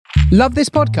Love this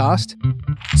podcast?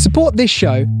 Support this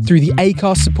show through the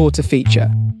Acast supporter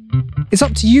feature. It's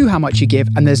up to you how much you give,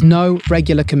 and there's no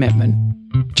regular commitment.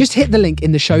 Just hit the link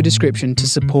in the show description to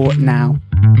support now.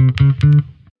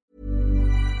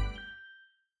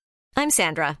 I'm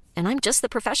Sandra, and I'm just the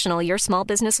professional your small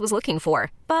business was looking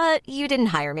for. But you didn't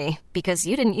hire me because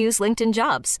you didn't use LinkedIn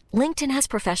Jobs. LinkedIn has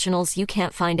professionals you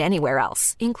can't find anywhere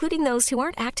else, including those who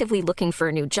aren't actively looking for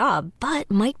a new job, but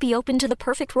might be open to the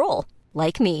perfect role,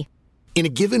 like me. In a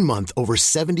given month, over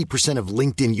 70% of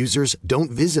LinkedIn users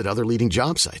don't visit other leading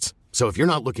job sites. So if you're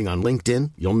not looking on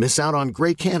LinkedIn, you'll miss out on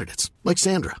great candidates like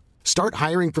Sandra. Start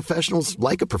hiring professionals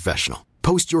like a professional.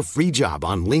 Post your free job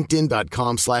on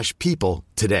linkedin.com/people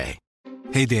today.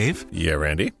 Hey, Dave. Yeah,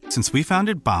 Randy. Since we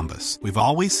founded Bombas, we've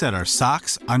always said our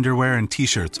socks, underwear, and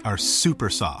T-shirts are super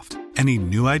soft. Any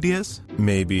new ideas?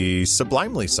 Maybe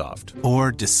sublimely soft.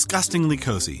 Or disgustingly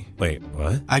cozy. Wait,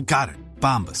 what? I got it.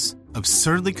 Bombas.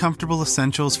 Absurdly comfortable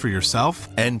essentials for yourself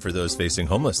and for those facing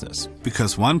homelessness.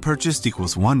 Because one purchased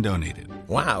equals one donated.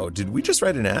 Wow, did we just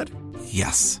write an ad?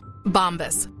 Yes.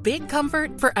 Bombas. Big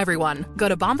comfort for everyone. Go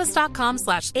to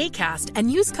bombas.com/ACAST and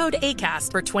use code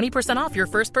ACAST for 20% off your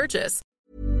first purchase.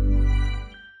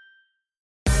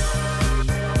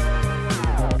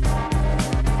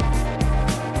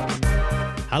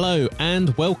 Hello and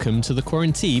welcome to the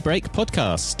Quarantine Break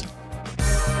podcast.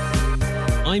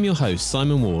 I'm your host,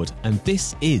 Simon Ward, and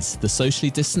this is the socially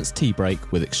distanced tea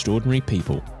break with extraordinary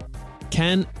people.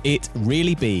 Can it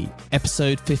really be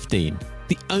episode 15?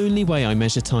 The only way I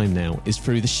measure time now is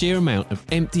through the sheer amount of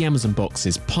empty Amazon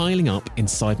boxes piling up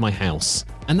inside my house.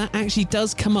 And that actually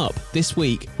does come up this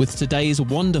week with today's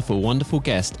wonderful, wonderful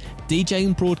guest, DJ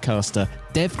and broadcaster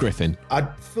Dev Griffin. I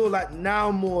feel like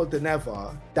now more than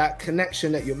ever, that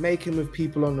connection that you're making with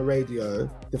people on the radio,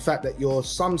 the fact that you're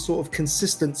some sort of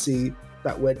consistency,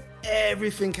 that when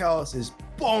everything else is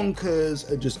bonkers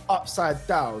and just upside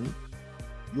down,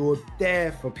 you're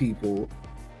there for people.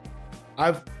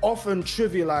 I've often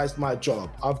trivialized my job.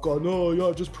 I've gone, oh, yeah,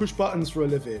 I just push buttons for a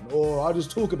living, or I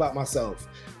just talk about myself.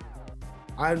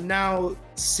 I now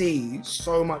see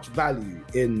so much value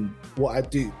in what I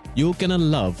do. You're going to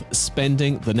love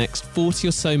spending the next 40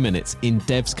 or so minutes in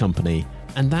Dev's company.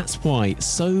 And that's why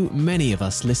so many of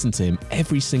us listen to him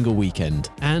every single weekend.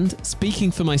 And speaking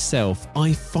for myself,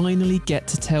 I finally get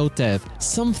to tell Dev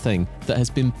something that has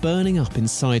been burning up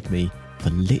inside me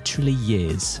for literally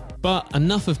years. But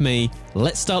enough of me,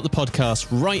 let's start the podcast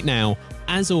right now.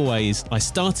 As always, I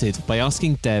started by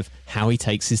asking Dev how he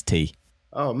takes his tea.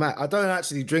 Oh, Matt, I don't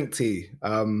actually drink tea.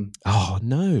 Oh,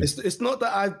 no. It's not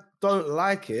that I don't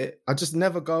like it. I just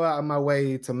never go out of my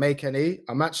way to make any.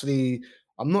 I'm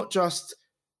not just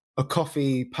a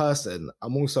coffee person.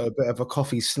 I'm also a bit of a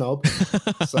coffee snob.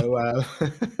 So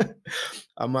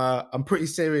I'm pretty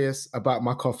serious about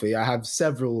my coffee. I have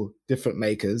several different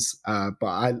makers, but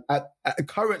I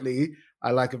currently I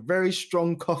like a very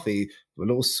strong coffee with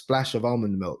a little splash of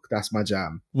almond milk. That's my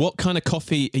jam. What kind of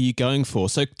coffee are you going for?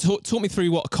 So talk me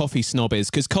through what a coffee snob is,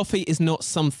 because coffee is not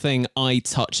something I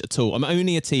touch at all. I'm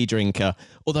only a tea drinker,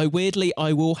 although weirdly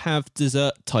I will have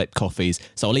dessert type coffees.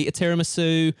 So I'll eat a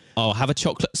tiramisu, I'll have a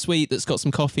chocolate sweet that's got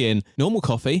some coffee in. Normal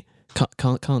coffee,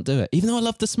 can't do it, even though I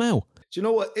love the smell. Do you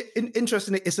know what?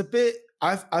 Interestingly, it's a bit,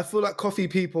 I feel like coffee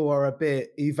people are a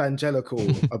bit evangelical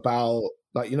about,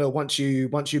 like, you know, once you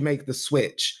make the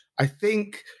switch. I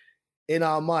think in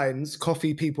our minds,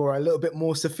 coffee people are a little bit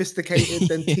more sophisticated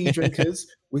than tea drinkers.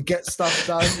 We get stuff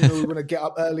done. You know, we want to get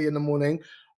up early in the morning.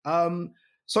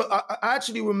 So I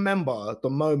actually remember the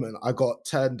moment I got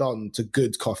turned on to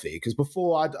good coffee, because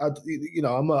before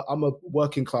I'm a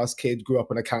working class kid, grew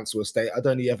up in a council estate. I'd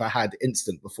only ever had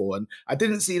instant before, and I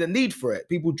didn't see the need for it.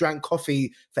 People drank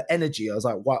coffee for energy. I was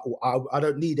like, what? I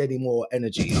don't need any more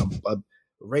energy. I'm a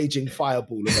raging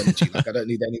fireball of energy. Like, I don't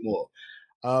need any more.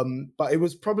 But it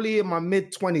was probably in my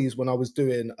mid-20s when I was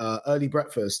doing early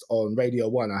breakfast on Radio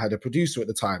 1. I had a producer at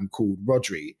the time called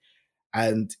Rodri,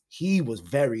 and he was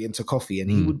very into coffee, and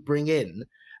he would bring in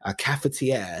a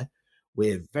cafetiere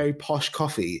with very posh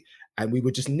coffee, and we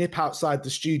would just nip outside the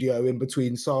studio in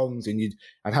between songs, and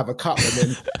I'd have a cup, and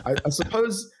then I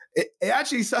suppose it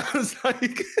actually sounds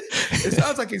like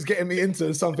he's getting me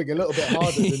into something a little bit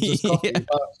harder than just coffee. Yeah.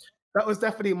 But that was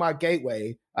definitely my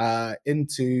gateway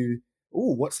into,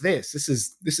 oh, what's this? This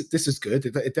is good.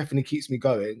 It definitely keeps me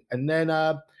going. And then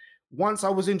once I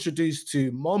was introduced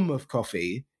to Monmouth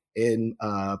Coffee in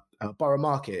Borough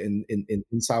Market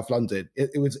in South London,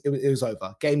 it was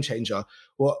over. Game changer.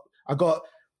 Well, I got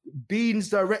beans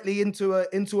directly into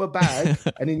a bag,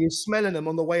 and then you're smelling them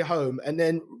on the way home, and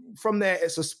then from there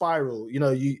it's a spiral. You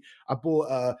know, I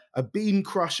bought a bean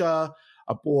crusher.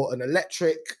 I bought an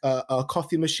electric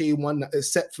coffee machine, one that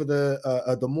is set for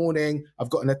the morning. I've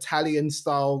got an Italian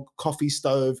style coffee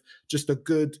stove, just a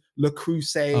good Le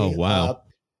Creuset Oh, wow.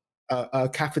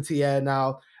 cafetiere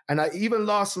now. And even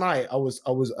last night, I was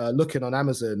looking on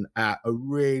Amazon at a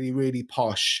really, really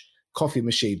posh coffee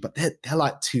machine, but they're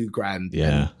like $2,000.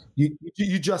 Yeah.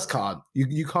 You just can't.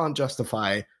 You can't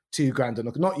justify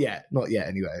 $2,000. Not yet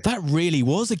anyway. That really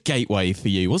was a gateway for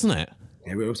you, wasn't it?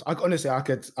 Yeah, it was, honestly, I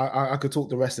could talk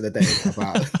the rest of the day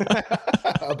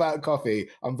about about coffee.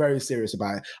 I'm very serious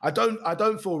about it. I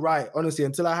don't feel right, honestly,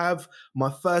 until I have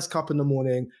my first cup in the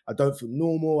morning. I don't feel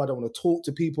normal. I don't want to talk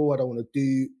to people. I don't want to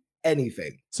do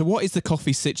anything. So what is the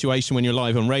coffee situation when you're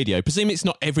live on radio? Presume it's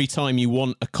not every time you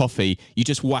want a coffee, you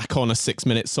just whack on a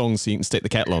 6-minute song so you can stick the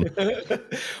kettle on.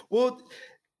 Well,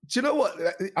 do you know what?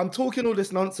 I'm talking all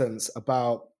this nonsense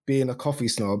about being a coffee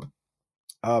snob.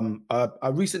 I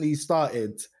recently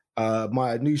started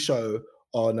my new show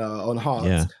on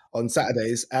Heart on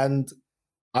Saturdays, and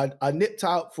I nipped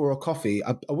out for a coffee.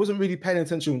 I wasn't really paying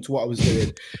attention to what I was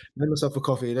doing. Made myself a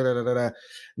coffee,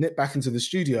 nipped back into the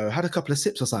studio, had a couple of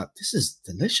sips. I was like, this is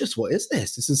delicious. What is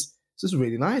this? This is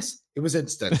really nice. It was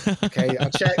instant. Okay, I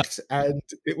checked and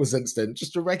it was instant.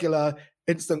 Just a regular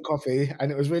instant coffee,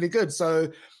 and it was really good. So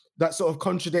that sort of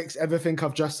contradicts everything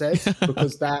I've just said,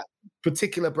 because that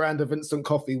particular brand of instant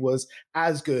coffee was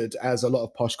as good as a lot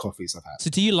of posh coffees I've had.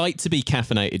 So do you like to be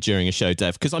caffeinated during a show,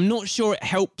 Dev? Because I'm not sure it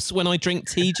helps when I drink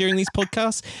tea during these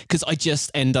podcasts, because I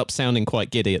just end up sounding quite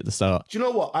giddy at the start. Do you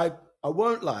know what? I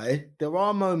won't lie. There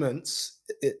are moments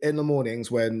in the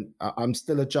mornings when I'm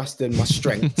still adjusting my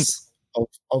strengths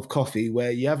of coffee,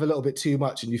 where you have a little bit too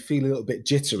much and you feel a little bit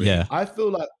jittery. Yeah. I feel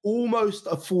like almost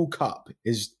a full cup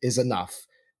is enough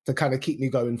to kind of keep me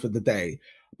going for the day.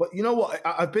 But you know what?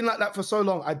 I've been like that for so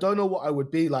long. I don't know what I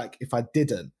would be like if I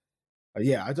didn't.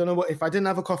 I don't know what, if I didn't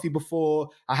have a coffee before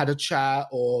I had a chat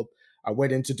or I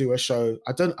went in to do a show.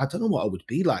 I don't know what I would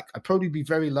be like. I'd probably be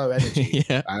very low energy.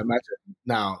 Yeah. I imagine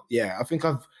now. Yeah, I think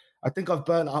I've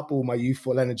burnt up all my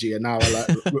youthful energy, and now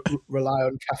I rely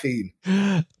on caffeine.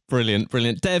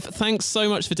 Brilliant. Dev, thanks so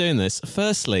much for doing this.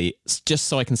 Firstly, just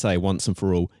so I can say once and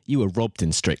for all, you were robbed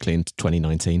in Strictly in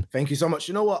 2019. Thank you so much.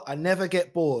 You know what? I never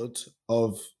get bored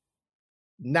of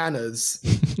nanas,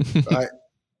 right,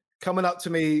 coming up to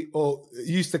me, or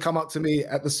used to come up to me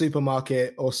at the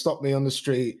supermarket or stop me on the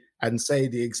street and say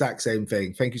the exact same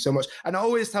thing. Thank you so much. And I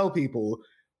always tell people,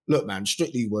 look, man,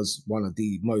 Strictly was one of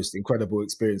the most incredible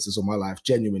experiences of my life.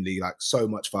 Genuinely, like, so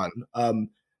much fun.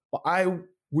 But I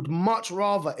would much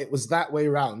rather it was that way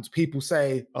around. People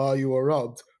say, oh, you were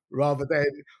robbed, rather than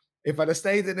if I'd have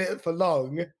stayed in it for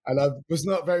long and I was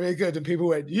not very good and people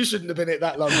went, you shouldn't have been in it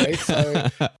that long, mate. So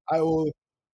I will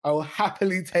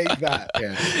happily take that.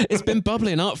 Yeah. It's been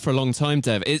bubbling up for a long time,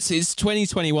 Dev. It's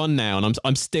 2021 now, and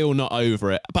I'm still not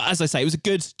over it. But as I say, it was a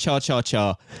good cha.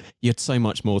 You had so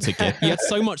much more to give.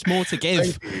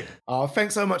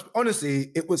 Thanks so much.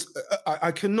 Honestly, it was.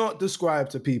 I cannot describe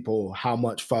to people how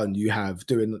much fun you have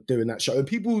doing that show. And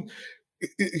people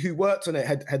who worked on it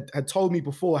had told me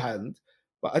beforehand,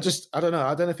 but I don't know.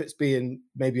 I don't know if it's being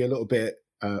maybe a little bit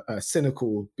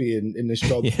cynical being in this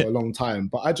job for a long time,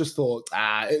 but I just thought,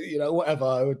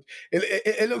 whatever.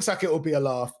 It looks like it will be a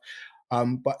laugh.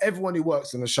 But everyone who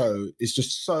works on the show is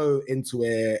just so into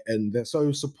it, and they're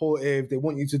so supportive. They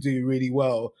want you to do really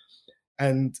well,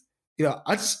 and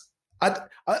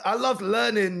I love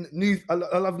learning new. I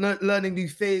love learning new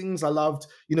things. I loved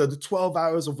the 12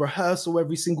 hours of rehearsal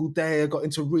every single day. I got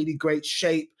into really great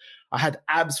shape. I had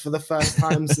abs for the first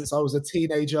time since I was a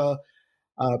teenager.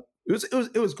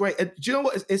 It was great. And do you know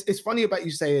what? It's funny about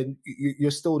you saying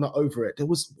you're still not over it. There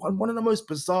was one of the most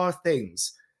bizarre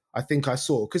things I think I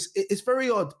saw, because it's very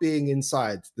odd being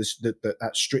inside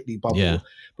that Strictly bubble,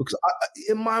 because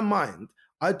in my mind,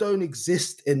 I don't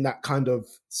exist in that kind of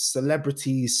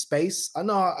celebrity space. I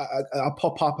know I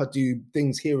pop up, I do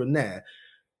things here and there,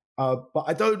 but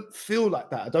I don't feel like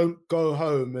that. I don't go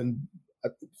home and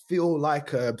feel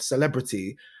like a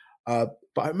celebrity.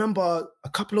 But I remember a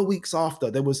couple of weeks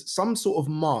after, there was some sort of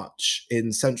march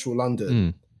in central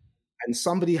London, and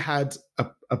somebody had a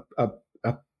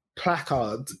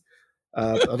placard.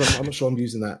 I'm not sure I'm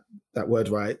using that word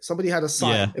right. Somebody had a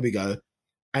sign. Yeah. Here we go.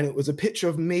 And it was a picture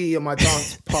of me and my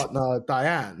dance partner,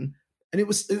 Diane. And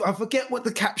I forget what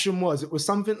the caption was. It was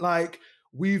something like,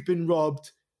 we've been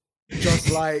robbed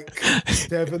just like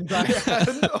Dev and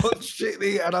Diane on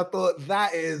Strictly. And I thought,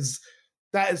 that is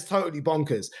That is totally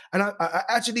bonkers. And I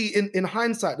actually, in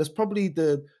hindsight, that's probably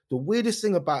the weirdest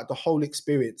thing about the whole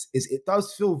experience is it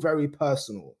does feel very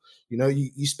personal. You know,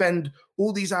 you spend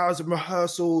all these hours of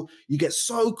rehearsal, you get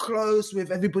so close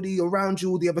with everybody around you,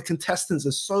 all the other contestants,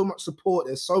 there's so much support,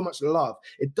 there's so much love.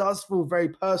 It does feel very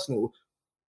personal.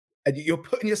 And you're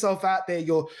putting yourself out there,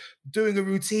 you're doing a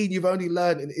routine you've only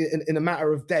learned in a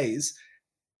matter of days.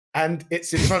 And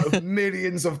it's in front of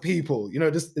millions of people. You know,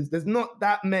 there's not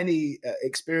that many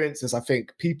experiences I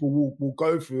think people will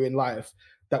go through in life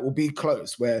that will be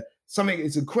close, where something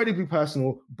is incredibly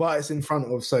personal, but it's in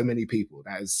front of so many people.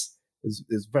 That is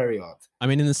very odd. I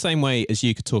mean, in the same way as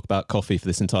you could talk about coffee for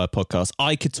this entire podcast,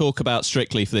 I could talk about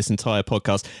Strictly for this entire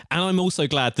podcast. And I'm also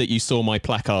glad that you saw my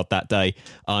placard that day.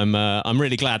 I'm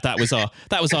really glad that was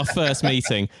our first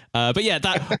meeting. But yeah,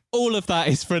 all of that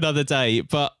is for another day.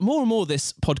 But more and more,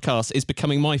 this podcast is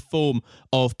becoming my form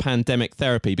of pandemic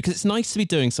therapy, because it's nice to be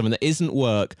doing something that isn't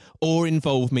work or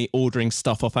involve me ordering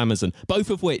stuff off Amazon,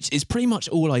 both of which is pretty much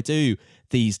all I do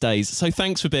these days. So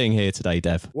thanks for being here today,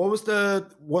 Dev. What's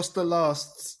the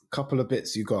last couple of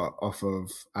bits you got off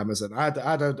of Amazon? I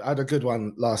had a good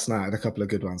one last night. I had a couple of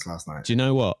good ones last night. Do you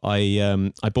know what?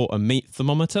 I bought a meat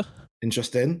thermometer.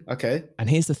 Interesting. Okay. And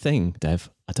here's the thing, Dev.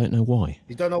 I don't know why.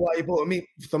 You don't know why you bought a meat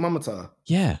thermometer?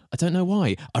 Yeah, I don't know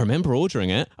why. I remember ordering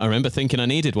it. I remember thinking I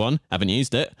needed one. Haven't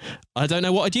used it. I don't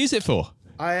know what I'd use it for.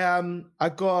 I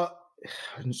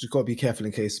just got to be careful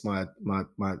in case my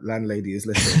landlady is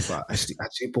listening. But I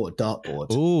actually bought a dartboard.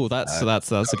 Oh,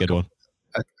 that's a good one.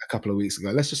 A couple of weeks ago.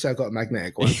 Let's just say I got a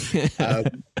magnetic one.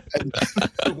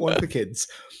 And one for kids.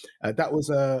 That was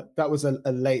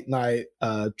a late night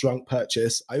drunk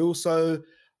purchase. I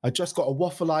just got a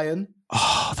waffle iron.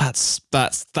 Oh,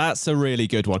 that's a really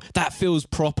good one. That feels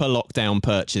proper lockdown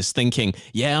purchase. Thinking,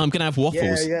 yeah, I'm gonna have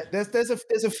waffles. Yeah. There's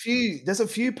a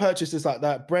few purchases like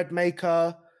that. Bread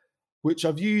maker, which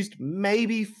I've used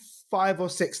maybe 5 or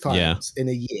 6 times in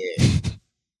a year.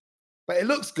 But it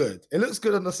looks good. It looks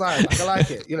good on the side. Like, I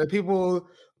like it. You know, people,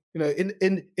 you know,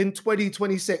 in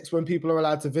 2026, when people are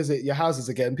allowed to visit your houses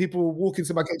again, people will walk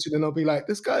into my kitchen and they'll be like,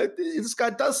 this guy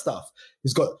does stuff.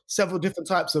 He's got several different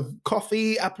types of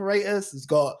coffee apparatus. He's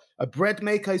got a bread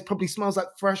maker. He probably smells like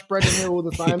fresh bread in here all the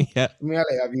time. Yeah. In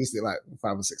reality, I've used it like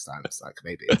 5 or 6 times, like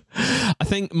maybe. I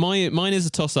think mine is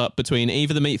a toss-up between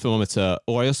either the meat thermometer,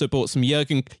 or I also bought some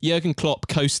Jurgen Klopp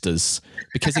coasters,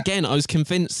 because again, I was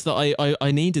convinced that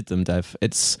I needed them, Dev.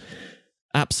 It's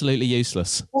absolutely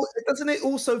useless. Well, doesn't it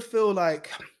also feel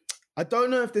like, I don't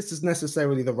know if this is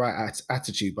necessarily the right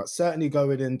attitude, but certainly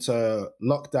going into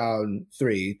lockdown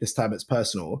 3, this time it's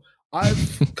personal,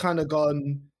 I've kind of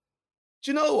gone, do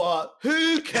you know what?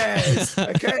 Who cares?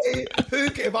 Okay?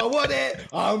 Who cares? If I want it,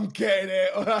 I'm getting it.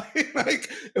 All right? Like,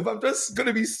 if I'm just going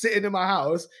to be sitting in my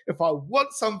house, if I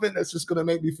want something that's just going to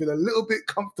make me feel a little bit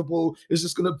comfortable, it's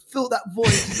just going to fill that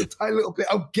void just a tiny little bit,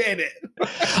 I'm getting it.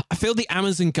 I feel the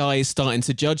Amazon guy is starting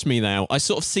to judge me now. I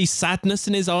sort of see sadness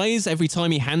in his eyes every time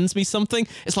he hands me something.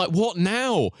 It's like, what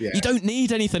now? Yeah. You don't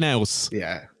need anything else.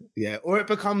 Yeah. Or it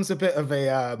becomes a bit of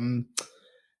a...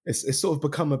 It's sort of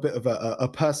become a bit of a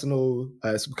personal.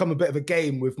 It's become a bit of a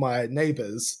game with my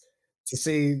neighbours to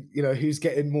see, you know, who's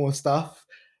getting more stuff.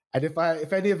 And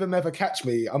if any of them ever catch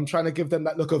me, I'm trying to give them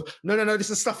that look of no, this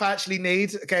is stuff I actually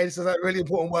need. Okay, this is like really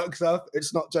important work stuff.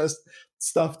 It's not just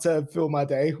stuff to fill my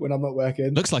day when I'm not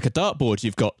working. Looks like a dartboard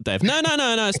you've got, Dev. No,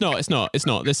 it's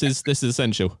not. This is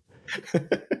essential.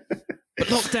 But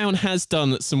lockdown has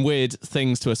done some weird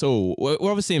things to us all. We're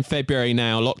obviously in February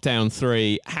now, lockdown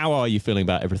 3. How are you feeling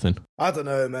about everything? I don't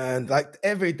know, man. Like,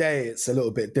 every day it's a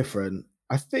little bit different.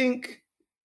 I think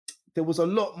there was a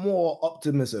lot more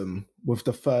optimism with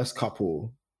the first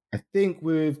couple. I think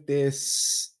with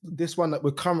this one that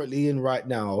we're currently in right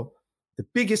now, the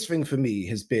biggest thing for me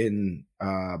has been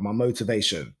my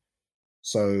motivation.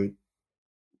 So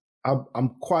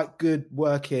I'm quite good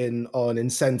working on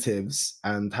incentives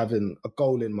and having a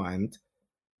goal in mind.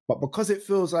 But because it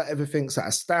feels like everything's at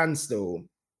a standstill,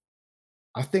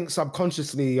 I think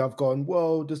subconsciously I've gone,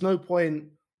 well, there's no point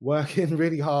working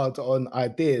really hard on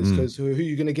ideas, because who are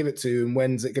you going to give it to and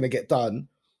when's it going to get done?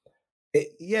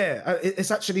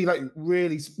 It's actually like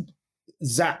really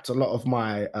zapped a lot of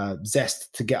my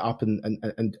zest to get up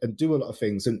and do a lot of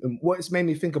things. And what it's made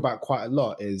me think about quite a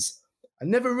lot is I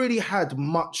never really had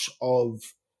much of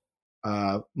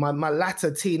my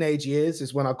latter teenage years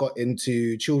is when I got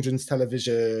into children's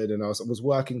television, and I was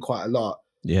working quite a lot.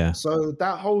 Yeah. So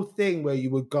that whole thing where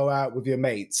you would go out with your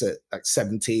mates at like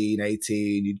 17,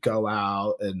 18, you'd go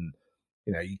out and,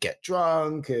 you know, you get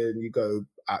drunk and you go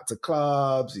out to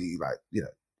clubs, you like, you know,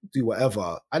 do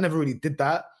whatever. I never really did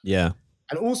that. Yeah.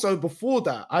 And also before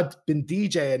that, I'd been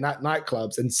DJing at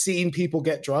nightclubs and seen people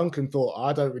get drunk and thought,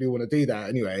 I don't really want to do that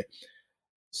anyway.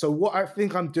 So what I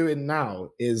think I'm doing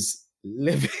now is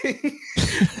living.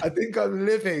 I think I'm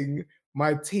living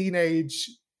my teenage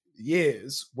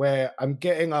years where I'm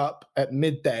getting up at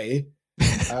midday,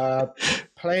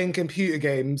 playing computer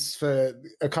games for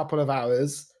a couple of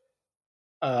hours,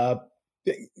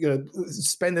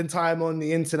 spending time on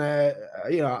the internet.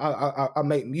 I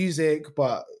make music,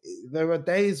 but there are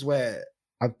days where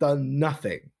I've done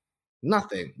nothing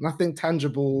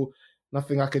tangible,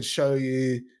 nothing I could show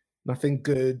you, nothing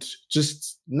good,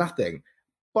 just nothing.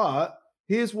 But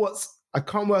here's I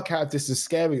can't work out if this is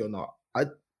scary or not.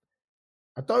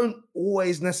 I don't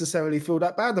always necessarily feel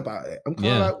that bad about it. I'm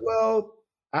kind of like, well,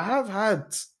 I have had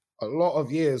a lot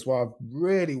of years where I've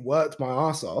really worked my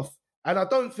ass off. And I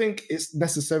don't think it's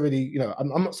necessarily,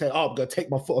 I'm not saying, I'm going to take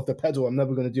my foot off the pedal, I'm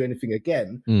never going to do anything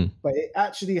again. But it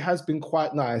actually has been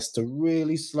quite nice to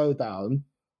really slow down,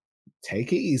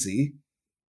 take it easy,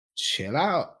 chill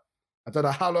out. I don't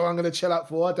know how long I'm going to chill out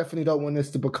for. I definitely don't want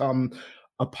this to become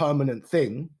a permanent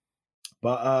thing.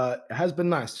 But it has been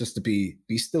nice just to be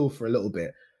still for a little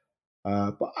bit.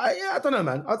 But I don't know,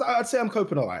 man. I'd say I'm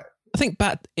coping all right. I think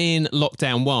back in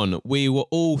lockdown 1, we were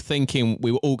all thinking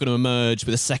we were all going to emerge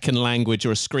with a second language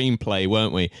or a screenplay,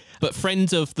 weren't we? But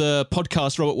friend of the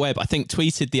podcast, Robert Webb, I think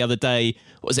tweeted the other day,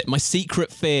 what was it? My secret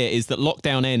fear is that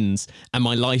lockdown ends and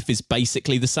my life is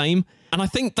basically the same. And I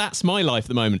think that's my life at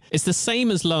the moment. It's the same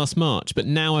as last March, but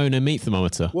now I own a meat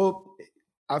thermometer. Well,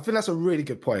 I think that's a really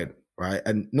good point, right?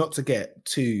 And not to get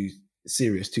too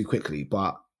serious too quickly,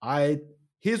 but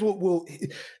Here's what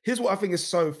I think is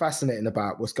so fascinating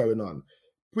about what's going on.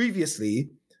 Previously,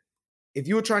 if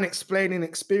you were trying to explain an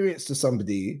experience to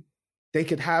somebody, they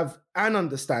could have an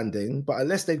understanding, but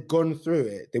unless they'd gone through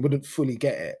it, they wouldn't fully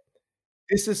get it.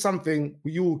 This is something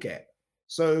we all get.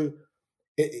 So,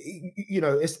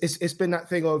 it's been that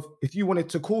thing of, if you wanted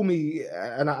to call me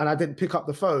and I didn't pick up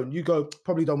the phone, you go,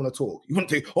 probably don't want to talk. You want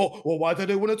to, well, why do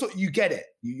they want to talk? You get it.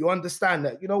 You understand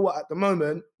that, you know what, at the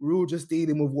moment, we're all just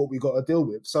dealing with what we got to deal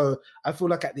with. So I feel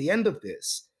like at the end of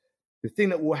this, the thing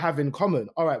that we'll have in common,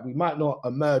 all right, we might not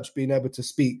emerge being able to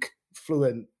speak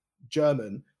fluent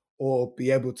German or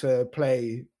be able to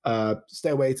play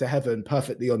Stairway to Heaven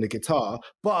perfectly on the guitar,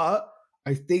 but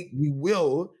I think we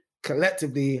will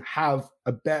collectively have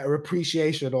a better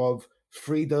appreciation of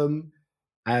freedom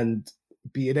and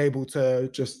being able to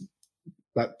just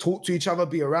like talk to each other,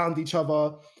 be around each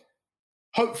other.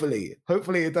 Hopefully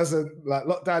it doesn't like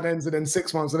lockdown ends and then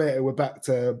 6 months later we're back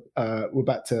to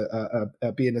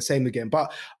being the same again.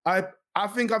 But I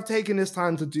think I've taken this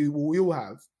time to do what we all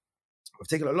have. I've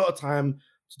taken a lot of time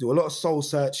to do a lot of soul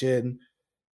searching.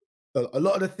 A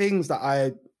lot of the things that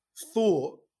I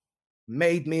thought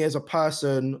made me as a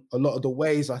person, a lot of the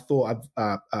ways I thought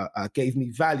gave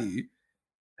me value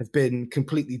have been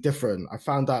completely different. I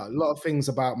found out a lot of things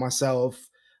about myself.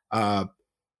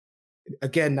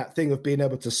 Again, that thing of being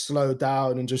able to slow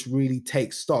down and just really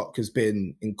take stock has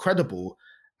been incredible.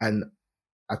 And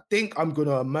I think I'm going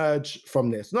to emerge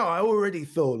from this. No, I already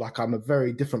feel like I'm a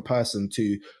very different person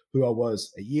to who I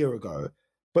was a year ago.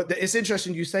 But it's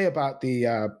interesting you say about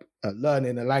the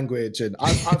learning a language, and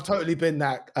I've totally been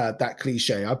that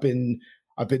cliche. I've been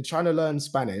trying to learn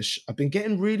Spanish. I've been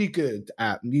getting really good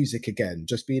at music again,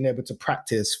 just being able to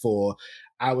practice for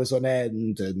hours on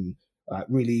end and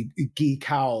really geek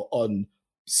out on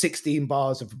 16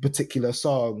 bars of a particular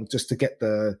song just to get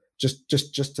just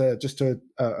to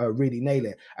really nail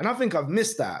it. And I think I've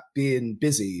missed that, being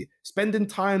busy, spending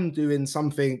time doing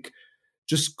something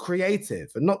just creative,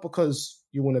 and not because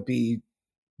you want to be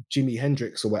Jimi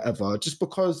Hendrix or whatever, just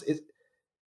because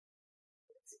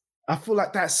I feel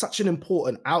like that's such an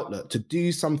important outlet to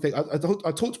do something.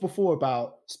 I talked before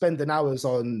about spending hours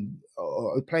on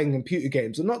playing computer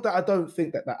games, and not that I don't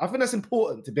think that I think that's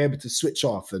important to be able to switch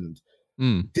off and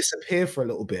disappear for a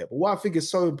little bit. But what I think is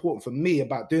so important for me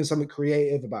about doing something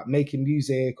creative, about making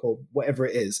music or whatever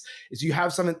it is you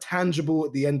have something tangible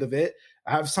at the end of it.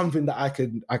 I have something that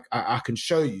I can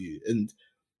show you. And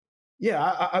yeah,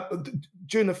 I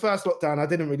during the first lockdown, I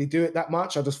didn't really do it that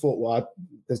much. I just thought, well,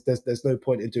 there's no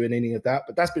point in doing any of that.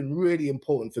 But that's been really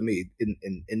important for me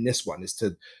in this one, is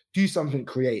to do something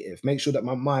creative, make sure that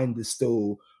my mind is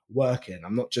still working.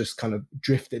 I'm not just kind of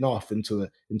drifting off into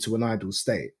an idle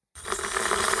state.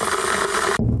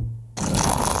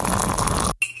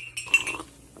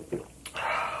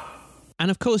 And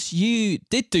of course, you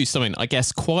did do something, I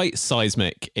guess, quite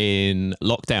seismic in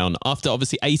lockdown. After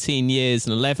obviously 18 years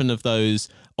and 11 of those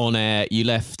on air, you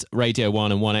left Radio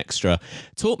 1 and 1 Extra.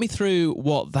 Talk me through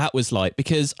what that was like,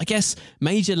 because I guess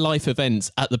major life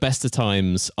events at the best of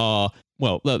times are,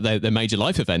 well, they're major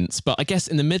life events, but I guess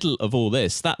in the middle of all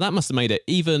this, that must have made it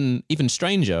even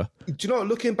stranger. Do you know what,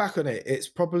 looking back on it, it's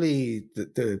probably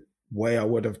the way I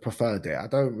would have preferred it. I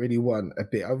don't really want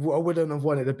I wouldn't have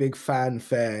wanted a big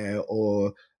fanfare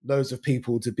or loads of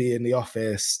people to be in the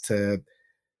office to,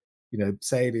 you know,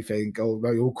 say anything, or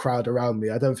they all crowd around me.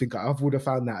 I don't think I would have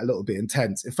found that a little bit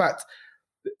intense. In fact,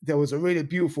 there was a really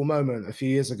beautiful moment a few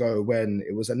years ago when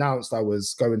it was announced I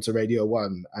was going to Radio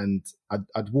 1, and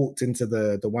I'd walked into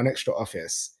the 1 Extra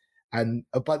office, and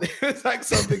but it was like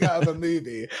something out of a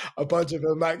movie. A bunch of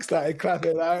them like started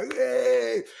clapping like,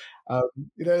 hey!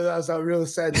 You know, that's a real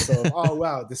sense of, oh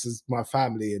wow, this is my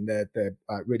family, and they're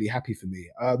like really happy for me.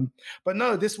 But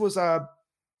no, this was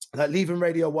like leaving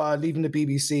Radio 1, leaving the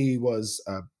BBC was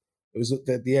it was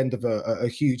the end of a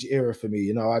huge era for me.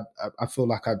 You know, I feel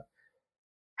like I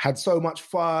had so much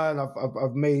fun.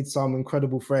 I've made some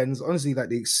incredible friends. Honestly, like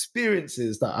the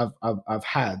experiences that I've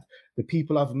had, the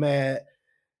people I've met,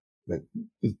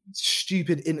 the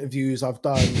stupid interviews I've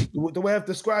done. The way I've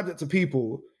described it to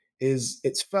people is,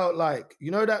 it's felt like,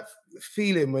 you know, that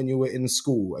feeling when you were in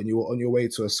school and you were on your way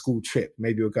to a school trip.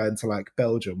 Maybe you're going to like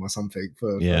Belgium or something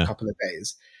for a couple of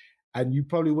days. And you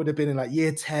probably would have been in like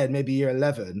year 10, maybe year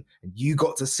 11, and you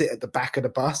got to sit at the back of the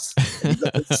bus. And you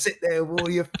got to sit there with all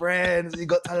your friends, and you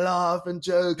got to laugh and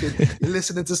joke, and you're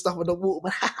listening to stuff on the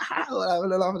Walkman,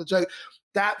 having a laugh and a joke.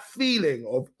 That feeling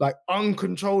of like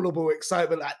uncontrollable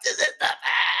excitement, like, this is the best!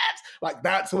 Like,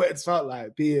 that's what it's felt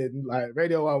like being like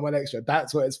Radio 1, 1 Extra.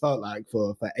 That's what it's felt like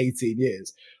for 18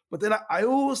 years. But then I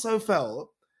also felt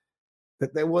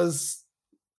that there was,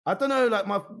 I don't know, like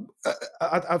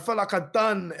I felt like I'd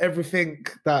done everything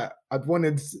that I'd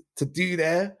wanted to do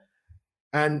there.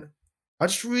 And I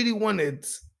just really wanted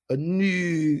a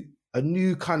new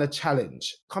kind of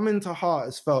challenge. Coming to Heart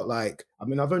has felt like, I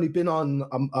mean, I've only been on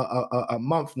a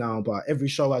month now, but every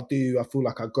show I do, I feel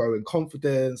like I grow in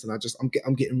confidence, and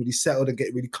I'm getting really settled and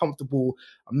getting really comfortable.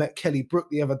 I met Kelly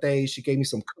Brook the other day. She gave me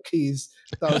some cookies.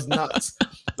 That was nuts.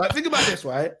 Like, think about this,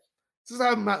 right? This is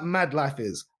how mad life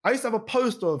is. I used to have a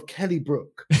poster of Kelly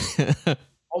Brook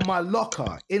on my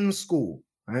locker in school.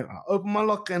 Right? I opened my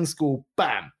locker in school,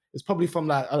 bam. It's probably from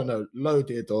like, I don't know,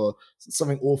 Loaded or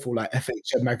something awful like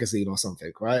FHM magazine or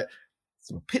something, right?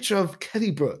 So a picture of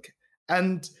Kelly Brook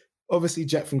and obviously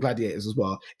Jet from Gladiators as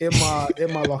well in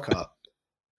my locker.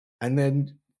 And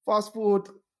then fast forward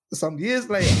some years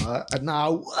later, and now I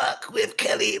work with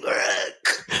Kelly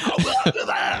Brook. I work with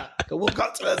her. I walk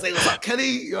up to her and say, "What's up, Kelly?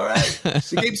 You all right?"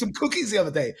 She gave me some cookies the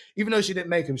other day, even though she didn't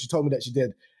make them. She told me that she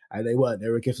did, and they weren't. They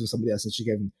were a gift from somebody else, and she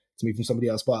gave them to me from somebody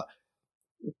else. But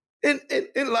in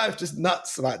life, just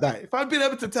nuts like that. If I'd been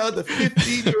able to tell the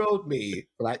 15-year-old me,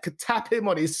 like, could tap him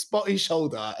on his spotty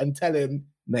shoulder and tell him,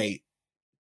 mate,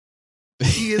 a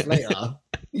few years later,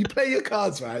 you play your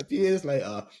cards right. A few years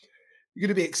later, you're going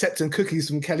to be accepting cookies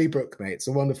from Kelly Brook, mate. It's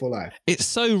a wonderful life. It's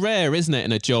so rare, isn't it,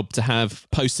 in a job to have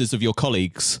posters of your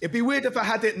colleagues? It'd be weird if I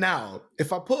had it now.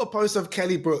 If I put a poster of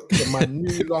Kelly Brook in my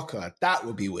new locker, that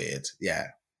would be weird. Yeah.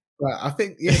 But I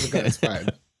think years ago, it's fine.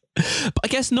 But I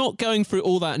guess not going through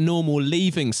all that normal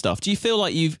leaving stuff. Do you feel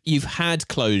like you've had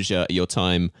closure at your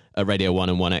time at Radio 1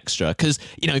 and 1 Extra? Because,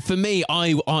 you know, for me,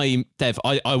 I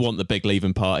want the big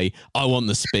leaving party. I want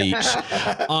the speech.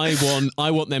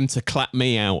 I want them to clap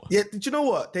me out. Yeah, do you know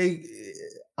what?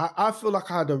 I feel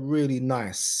like I had a really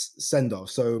nice send off.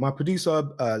 So my producer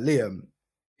Liam.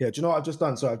 Yeah, do you know what I've just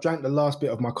done? So I've drank the last bit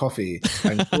of my coffee,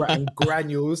 and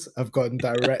granules have gone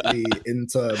directly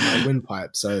into my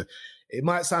windpipe. So it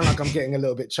might sound like I'm getting a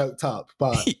little bit choked up,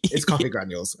 but it's coffee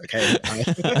granules, okay?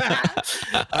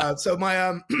 So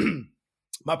my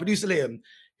my producer Liam,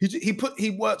 he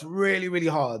worked really, really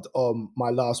hard on my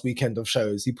last weekend of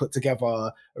shows. He put together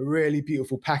a really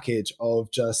beautiful package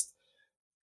of just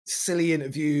silly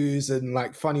interviews and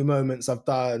like funny moments I've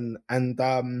done. And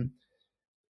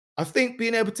I think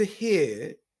being able to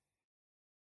hear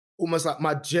almost like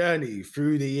my journey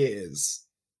through the years,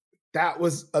 that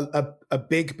was a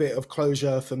big bit of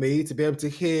closure for me, to be able to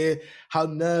hear how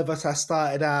nervous I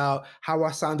started out, how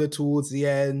I sounded towards the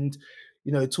end,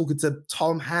 you know, talking to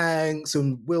Tom Hanks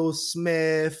and Will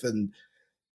Smith. And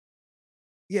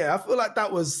yeah, I feel like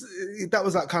that was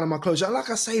like kind of my closure. And like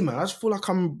I say, man, I just feel like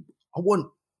I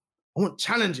want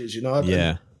challenges, you know?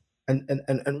 Yeah.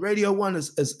 And Radio 1,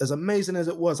 as amazing as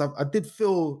it was, I did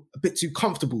feel a bit too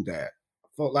comfortable there. I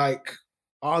felt like,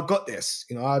 oh, I got this,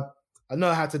 you know, I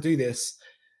know how to do this.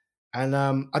 And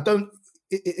I don't,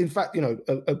 in fact, you know,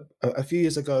 a few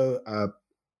years ago,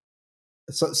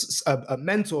 a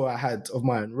mentor I had of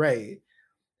mine, Ray,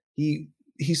 he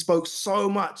spoke so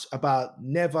much about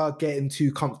never getting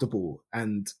too comfortable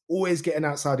and always getting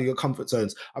outside of your comfort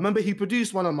zones. I remember he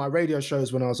produced one of my radio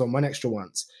shows when I was on One Extra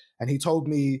once, and he told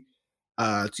me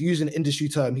to use an industry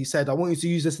term. He said, I want you to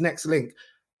use this next link.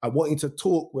 I want you to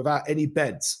talk without any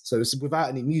beds. So it's without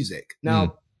any music.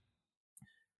 Now,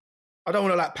 I don't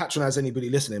want to like patronize anybody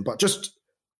listening, but just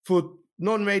for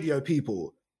non-radio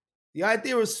people, the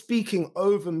idea of speaking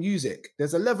over music,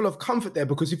 there's a level of comfort there,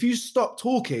 because if you stop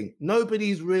talking,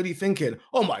 nobody's really thinking,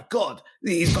 oh my God,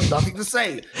 he's got nothing to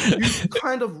say. You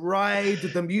kind of ride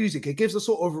the music. It gives a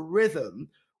sort of rhythm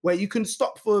where you can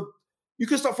stop for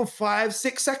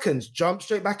 5-6 seconds, jump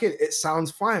straight back in. It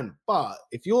sounds fine. But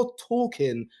if you're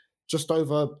talking just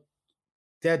over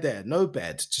dead air, no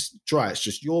bed, just dry, it's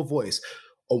just your voice.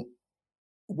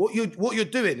 What you're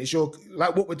doing is you're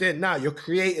like what we're doing now. You're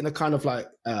creating a kind of like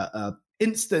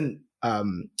instant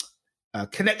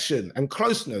connection and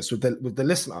closeness with the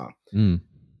listener. And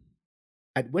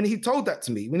when he told that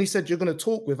to me, when he said you're going to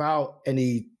talk without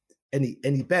any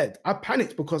bed, I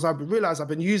panicked because I realized I've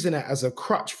been using it as a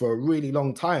crutch for a really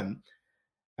long time,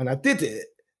 and I did it.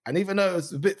 And even though it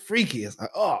was a bit freaky, it's like,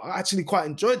 oh, I actually quite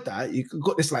enjoyed that. You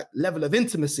got this like level of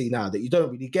intimacy now that you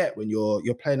don't really get when you're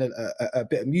playing a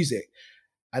bit of music.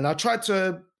 And I tried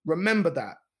to remember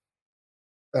that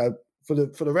for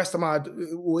the rest of my,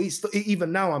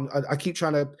 even now,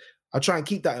 I try and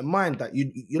keep that in mind, that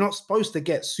you're not supposed to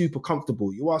get super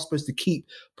comfortable. You are supposed to keep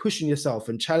pushing yourself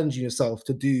and challenging yourself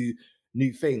to do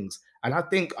new things. And I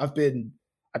think I've been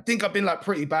like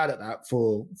pretty bad at that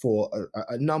for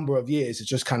a number of years. It's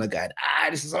just kind of going,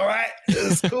 this is all right,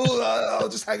 this is cool. I'll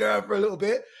just hang around for a little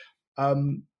bit. I've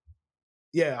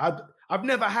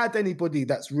never had anybody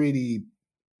that's really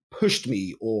pushed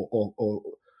me or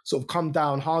sort of come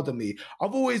down hard on me.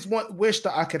 I've always wished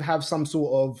that I could have some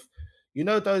sort of,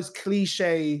 those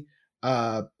cliche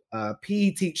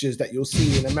PE teachers that you'll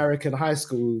see in American high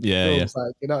school films,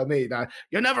 like, you know what I mean? Like,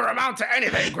 you'll never amount to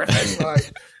anything, Griffin.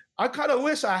 Like, I kind of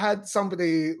wish I had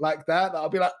somebody like that I'll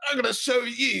be like, I'm going to show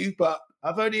you, but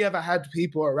I've only ever had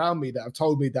people around me that have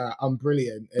told me that I'm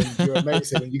brilliant and you're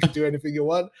amazing and you can do anything you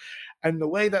want. And the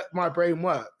way that my brain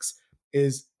works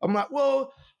is I'm like,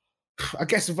 well, I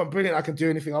guess if I'm brilliant, I can do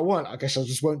anything I want. I guess I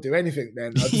just won't do anything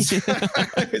then. It's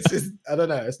just, I don't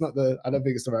know. I don't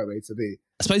think it's the right way to be.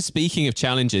 I suppose speaking of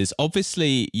challenges,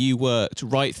 obviously you worked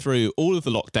right through all of the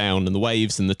lockdown and the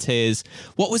waves and the tears.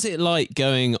 What was it like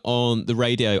going on the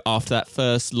radio after that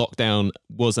first lockdown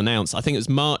was announced? I think it was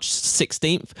March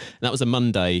 16th, and that was a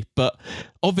Monday. But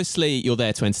obviously you're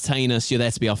there to entertain us. You're there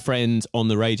to be our friend on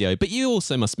the radio. But you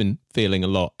also must have been feeling a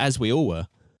lot, as we all were.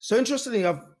 So interestingly,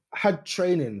 I've had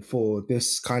training for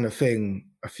this kind of thing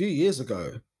a few years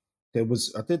ago.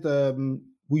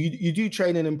 You do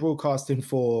training in broadcasting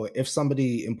for if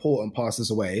somebody important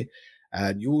passes away,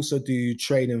 and you also do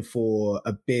training for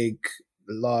a big,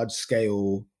 large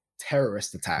scale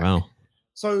terrorist attack. Wow.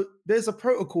 So there's a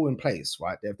protocol in place,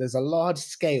 right? If there's a large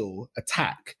scale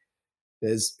attack,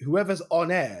 there's whoever's on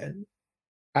air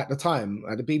at the time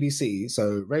at the BBC.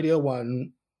 So Radio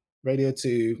 1, Radio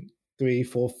 2, 3,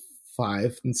 4,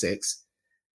 5 and 6,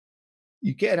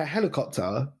 you get in a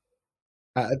helicopter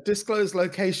at a disclosed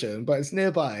location, but it's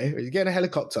nearby. You get in a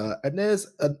helicopter and there's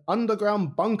an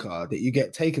underground bunker that you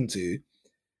get taken to.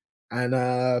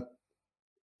 And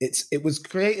it was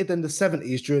created in the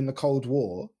 70s during the Cold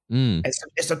War.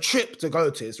 It's a trip to go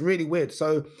to. It's really weird.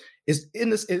 So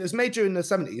it was made during the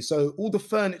 70s. So all the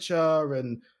furniture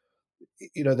and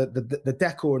the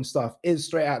decor and stuff is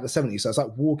straight out of the 70s. So it's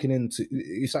like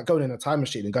it's like going in a time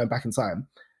machine and going back in time.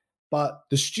 But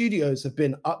the studios have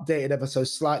been updated ever so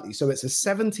slightly. So it's a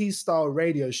 70s style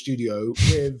radio studio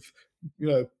with,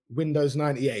 Windows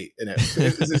 98 in it.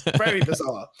 It's very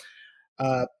bizarre.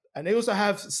 And they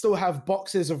also still have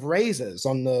boxes of razors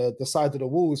on the side of the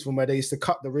walls from where they used to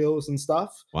cut the reels and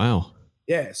stuff. Wow.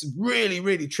 Yeah, it's really,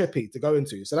 really trippy to go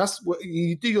into. So that's what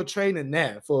you do your training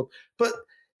there for. But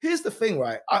here's the thing,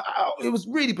 right? It was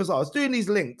really bizarre. I was doing these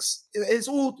links.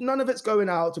 None of it's going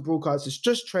out to broadcast. It's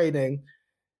just training.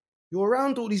 You're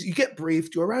around all these, you get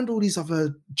briefed. You're around all these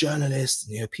other journalists,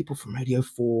 people from Radio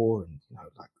 4 and,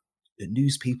 like the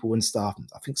news people and stuff.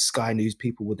 I think Sky News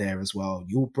people were there as well.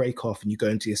 You all break off and you go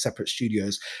into your separate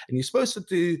studios and you're supposed to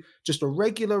do just a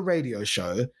regular radio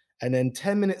show. And then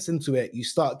 10 minutes into it, you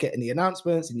start getting the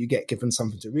announcements and you get given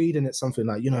something to read. And it's something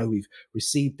like, we've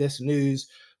received this news.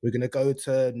 We're going to go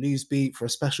to Newsbeat for a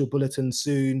special bulletin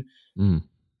soon.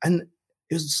 And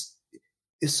it's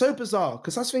so bizarre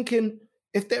because I was thinking,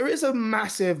 if there is a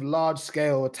massive,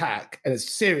 large-scale attack and it's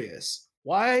serious,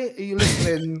 why are you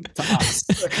listening to us?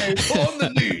 Okay, put on the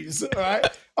news, all right?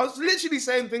 I was literally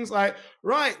saying things like,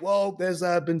 right, well, there's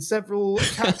been several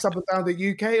attacks up and down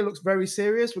the UK. It looks very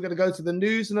serious. We're going to go to the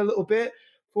news in a little bit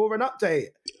for an update.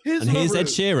 Here's Ed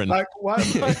Sheeran. Like, why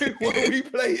are we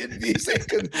playing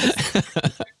music? And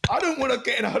I don't want to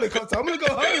get in a helicopter. I'm going to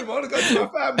go home. I want to go to my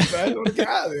family, man. I want to get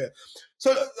out of here.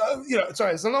 So,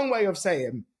 sorry, it's a long way of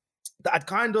saying that I'd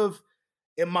kind of,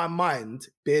 in my mind,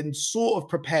 been sort of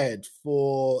prepared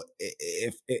for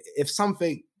if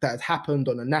something that had happened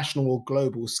on a national or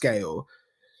global scale,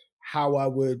 how I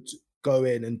would go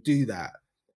in and do that.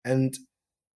 And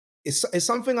it's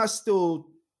something I still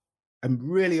am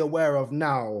really aware of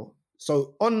now.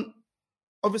 So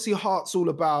obviously Heart's all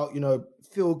about,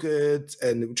 feel good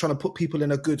and trying to put people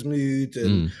in a good mood.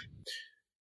 And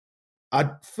I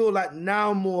feel like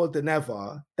now more than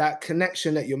ever, that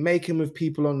connection that you're making with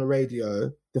people on the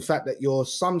radio, the fact that you're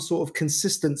some sort of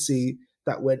consistency,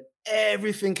 that when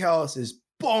everything else is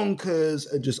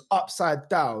bonkers and just upside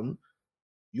down,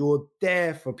 you're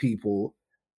there for people.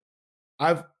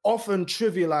 I've often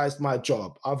trivialized my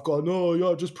job. I've gone,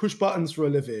 I just push buttons for a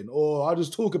living, or I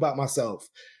just talk about myself.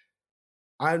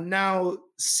 I now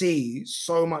see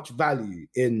so much value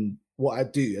in what I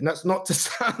do. And that's not to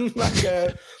sound like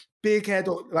a big head,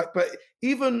 but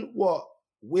even what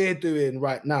we're doing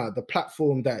right now, the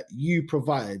platform that you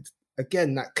provide,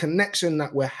 again, that connection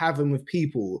that we're having with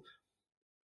people.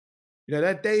 There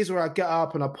are days where I get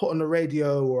up and I put on the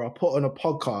radio or I put on a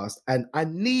podcast, and I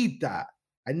need that.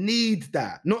 I need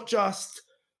that. Not just,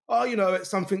 it's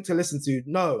something to listen to.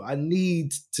 No, I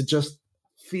need to just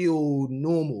feel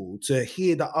normal, to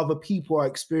hear that other people are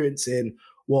experiencing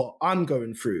what I'm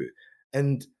going through.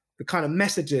 And the kind of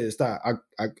messages that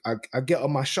I get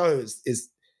on my shows is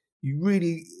you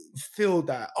really feel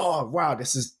that, oh, wow,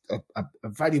 this is a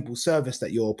valuable service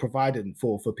that you're providing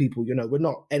for people. We're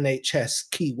not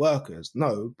NHS key workers,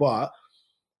 no, but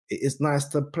it is nice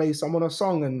to play someone a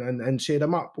song and cheer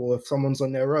them up. Or if someone's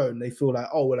on their own, they feel like,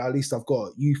 oh, well, at least I've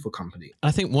got you for company.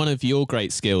 I think one of your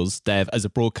great skills, Dev, as a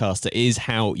broadcaster is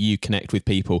how you connect with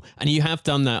people. And you have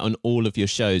done that on all of your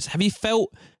shows. Have you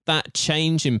felt that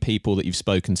change in people that you've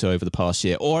spoken to over the past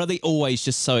year? Or are they always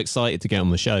just so excited to get on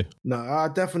the show? No, I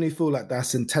definitely feel like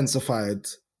that's intensified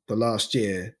the last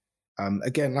year.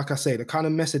 Again, like I say, the kind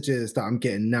of messages that I'm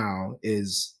getting now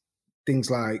is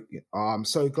things like, I'm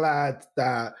so glad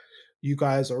that you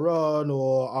guys are on,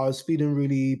 or I was feeling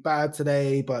really bad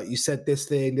today, but you said this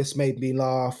thing, this made me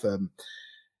laugh. When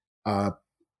I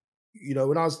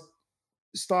was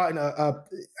starting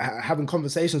having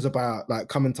conversations about like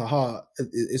coming to Heart,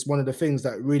 it's one of the things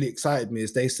that really excited me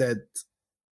is they said,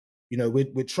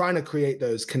 we're trying to create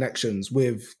those connections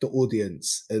with the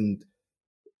audience, and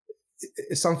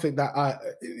it's something that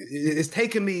it's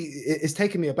taken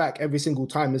me aback every single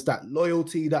time, is that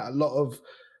loyalty that a lot of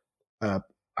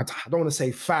I don't want to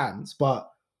say fans, but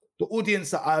the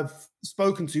audience that I've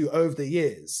spoken to over the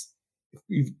years,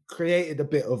 you've created a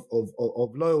bit of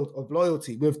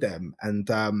loyalty with them. And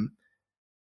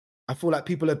I feel like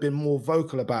people have been more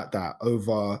vocal about that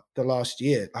over the last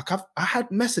year. Like I had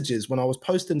messages when I was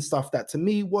posting stuff that to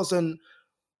me wasn't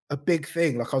a big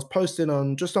thing. Like I was posting on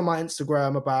my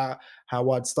Instagram about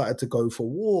how I'd started to go for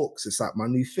walks. It's like my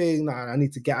new thing. I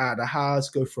need to get out of the house,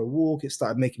 go for a walk. It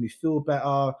started making me feel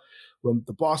better. When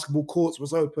the basketball courts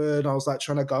was open, I was like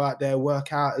trying to go out there,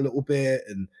 work out a little bit.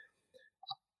 And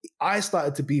I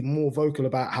started to be more vocal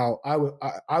about how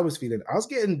I was feeling. I was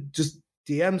getting just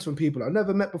DMs from people I've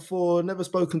never met before, never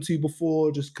spoken to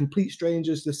before, just complete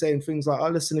strangers, just saying things like, "Oh,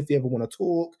 listen, if you ever want to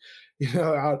talk,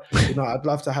 I'd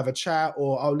love to have a chat,"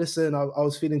 or "Oh, listen, I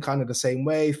was feeling kind of the same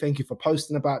way. Thank you for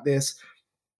posting about this."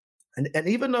 And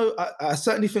even though I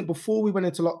certainly think before we went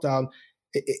into lockdown,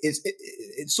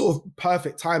 it's sort of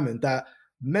perfect timing that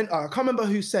I can't remember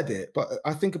who said it, but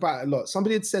I think about it a lot.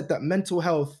 Somebody had said that mental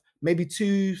health maybe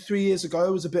 2-3 years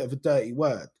ago was a bit of a dirty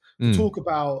word to talk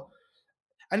about.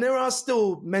 And there are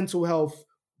still mental health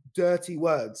dirty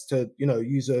words to,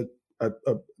 use a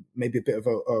maybe a bit of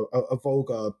a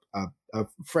vulgar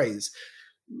phrase.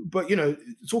 But,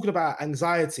 talking about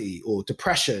anxiety or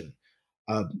depression,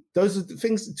 those are the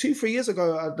things 2-3 years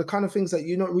ago are the kind of things that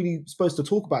you're not really supposed to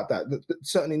talk about that.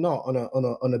 Certainly not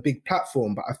on a big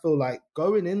platform. But I feel like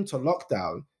going into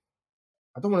lockdown,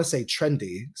 I don't want to say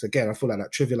trendy, because again, I feel like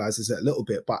that trivializes it a little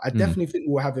bit, but I definitely think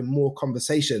we're having more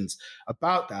conversations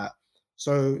about that.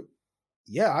 So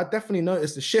yeah, I definitely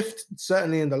noticed a shift,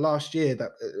 certainly in the last year,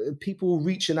 that people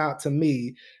reaching out to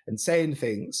me and saying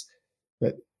things.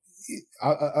 But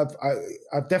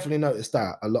I've definitely noticed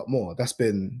that a lot more. That's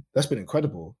been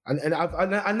incredible. And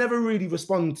I never really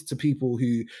respond to people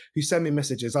who send me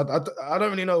messages. I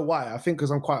don't really know why. I think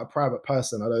because I'm quite a private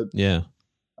person. I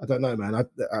don't know, man.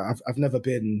 I've never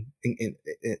been in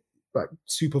like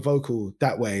super vocal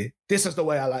that way. This is the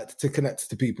way I like to connect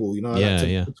to people. You know, I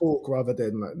like to talk rather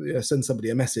than like, send somebody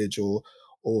a message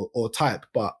or type.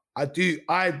 But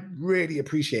I really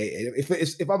appreciate it.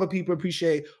 If other people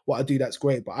appreciate what I do, that's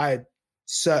great. But I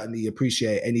certainly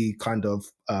appreciate any kind of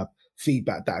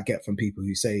feedback that I get from people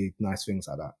who say nice things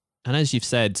like that. And as you've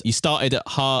said, you started at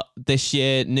Heart this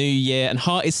year, new year, and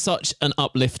Heart is such an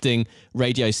uplifting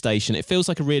radio station. It feels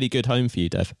like a really good home for you,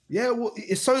 Dev. Yeah, well,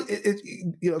 it's so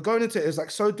going into it is like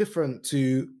so different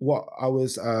to what I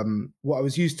was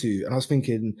used to, and I was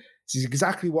thinking this is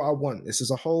exactly what I want. This is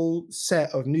a whole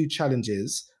set of new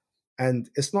challenges,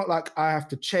 and it's not like I have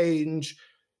to change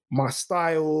my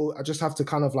style. I just have to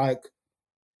kind of like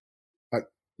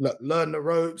learn the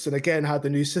ropes and again how the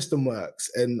new system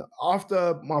works. And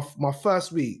after my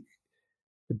first week,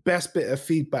 the best bit of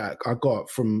feedback I got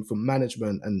from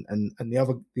management and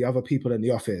the other people in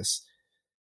the office,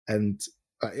 and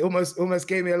it almost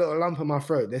gave me a little lump in my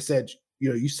throat. They said,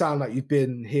 you sound like you've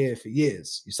been here for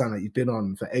years. You sound like you've been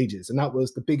on for ages. And that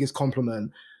was the biggest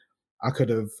compliment I could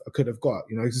have got.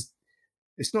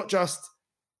 It's not just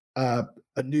a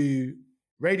new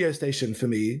radio station for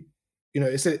me.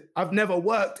 I've never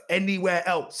worked anywhere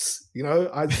else.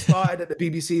 I started at the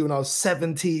BBC when I was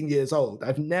 17 years old.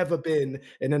 I've never been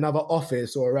in another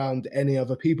office or around any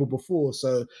other people before.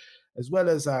 So as well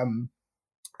as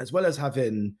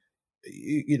having,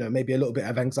 maybe a little bit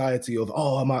of anxiety of,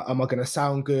 am I going to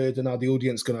sound good? And are the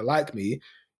audience going to like me?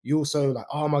 You also like,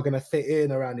 am I going to fit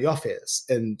in around the office?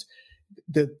 And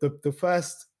the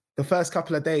first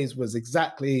couple of days was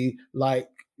exactly like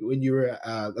when you were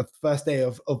the first day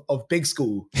of big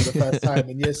school for the first time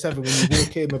in year 7, when you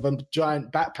walk in with a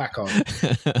giant backpack on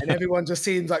and everyone just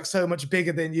seems like so much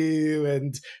bigger than you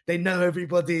and they know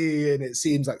everybody and it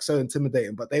seems like so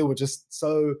intimidating, but they were just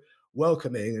so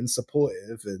welcoming and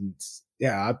supportive. And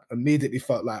I immediately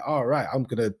felt like, all right, I'm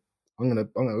gonna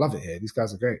love it here. These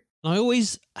guys are great. I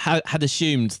always had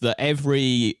assumed that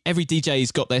every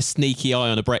DJ's got their sneaky eye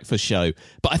on a breakfast show.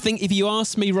 But I think if you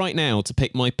asked me right now to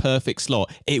pick my perfect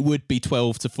slot, it would be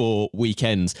 12 to 4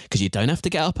 weekends, because you don't have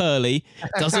to get up early.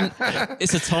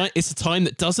 It's a time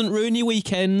that doesn't ruin your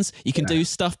weekends. You can do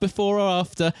stuff before or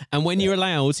after. And when you're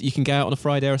allowed, you can go out on a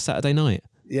Friday or a Saturday night.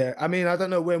 Yeah, I mean, I don't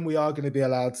know when we are going to be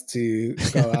allowed to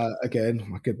go out again.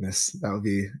 My goodness, that'd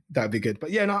be good.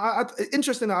 But yeah,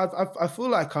 interesting. I feel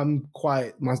like I'm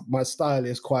quite my style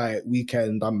is quite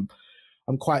weekend. I'm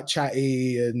quite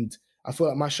chatty, and I feel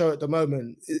like my show at the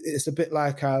moment it's a bit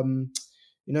like when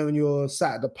you're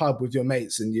sat at the pub with your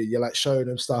mates and you're like showing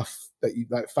them stuff that you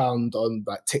like found on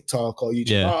like TikTok or YouTube.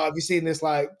 Yeah. Oh, have you seen this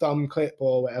like dumb clip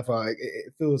or whatever?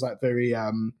 It feels like very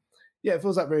it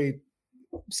feels like very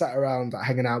sat around like,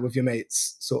 hanging out with your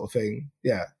mates sort of thing.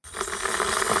 Yeah.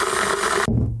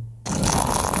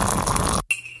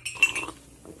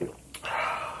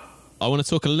 I want to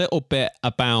talk a little bit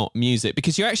about music,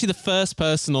 because you're actually the first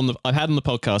person I've had on the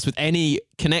podcast with any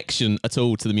connection at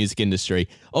all to the music industry.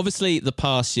 Obviously, the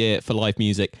past year for live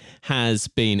music has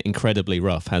been incredibly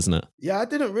rough, hasn't it? Yeah, I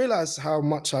didn't realize how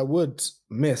much I would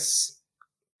miss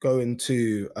going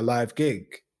to a live gig.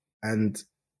 And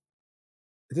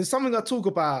there's something I talk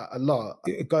about a lot.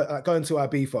 Going to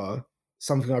Ibiza,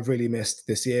 something I've really missed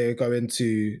this year. Going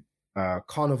to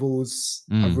carnivals,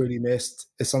 I've really missed.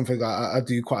 It's something I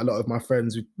do quite a lot with my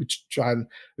friends.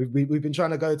 We've been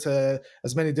trying to go to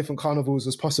as many different carnivals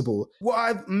as possible. What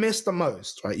I've missed the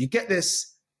most, right? You get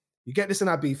this in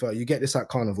Ibiza, you get this at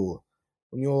carnival.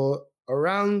 When you're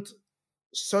around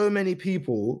so many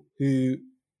people who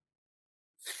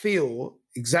feel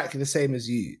exactly the same as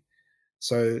you.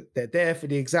 So they're there for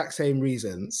the exact same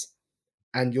reasons,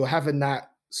 and you're having that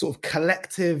sort of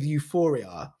collective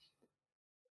euphoria.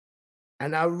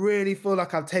 And I really feel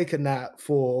like I've taken that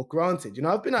for granted.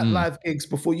 I've been at live gigs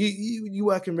before. You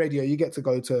work in radio, you get to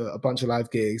go to a bunch of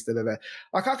live gigs.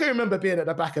 Like I can remember being at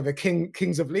the back of a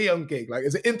Kings of Leon gig. Like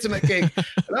it's an intimate gig,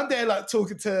 and I'm there like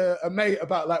talking to a mate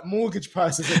about like mortgage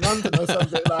prices in London or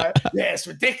something. Like, yeah, it's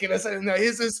ridiculous. And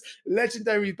here's this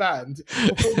legendary band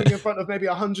performing in front of maybe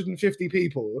 150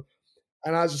 people,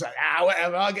 and I was just like,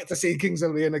 whatever. I'll get to see Kings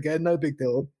of Leon again. No big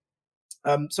deal.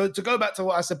 So to go back to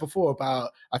what I said before about,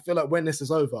 I feel like when this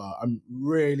is over, I'm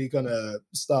really gonna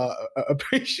start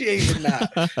appreciating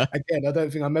that again. I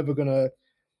don't think I'm ever gonna.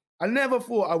 I never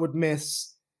thought I would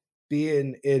miss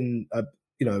being in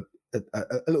a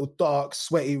a little dark,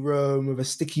 sweaty room with a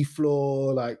sticky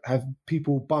floor, like have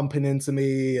people bumping into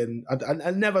me, and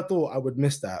I never thought I would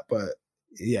miss that. But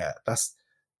yeah,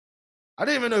 I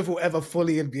don't even know if we'll ever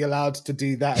fully be allowed to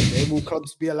do that. If we'll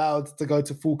clubs be allowed to go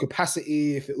to full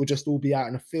capacity, if it will just all be out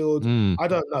in the field. I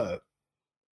don't know.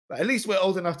 But at least we're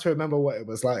old enough to remember what it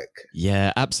was like.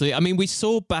 Yeah, absolutely. I mean, we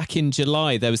saw back in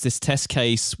July, there was this test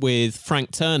case with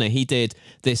Frank Turner. He did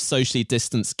this socially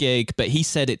distanced gig, but he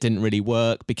said it didn't really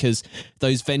work because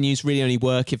those venues really only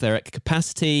work if they're at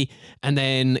capacity, and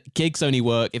then gigs only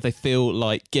work if they feel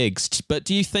like gigs. But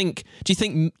do you think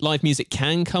live music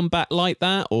can come back like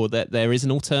that, or that there is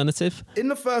an alternative? In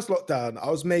the first lockdown,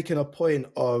 I was making a point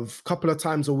of a couple of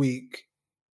times a week,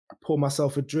 I pour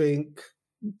myself a drink,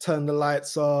 turn the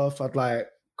lights off, I'd like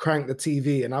crank the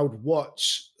TV, and I would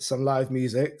watch some live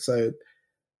music. So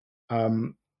I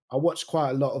watched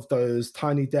quite a lot of those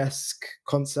Tiny Desk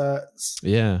concerts.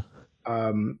 Yeah.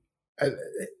 I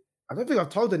don't think I've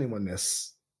told anyone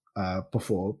this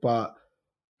before, but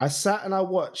I sat and I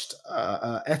watched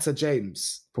Etta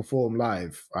James perform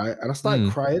live, right? And I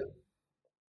started crying,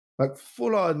 like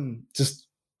full on just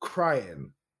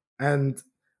crying. And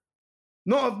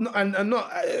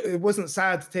it wasn't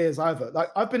sad tears either. Like,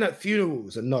 I've been at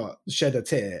funerals and not shed a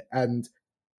tear. And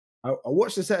I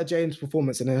watched this Etta James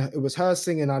performance, and it was her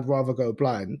singing "I'd Rather Go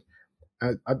Blind."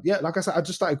 And like I said, I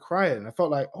just started crying. I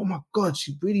felt like, oh my God,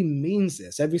 she really means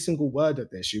this. Every single word of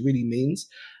this, she really means.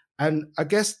 And I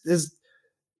guess there's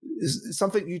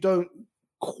something you don't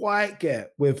quite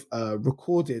get with a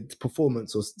recorded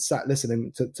performance or sat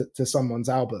listening to someone's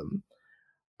album.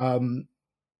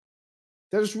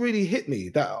 That just really hit me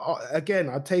that, again,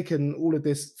 I'd taken all of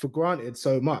this for granted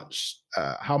so much,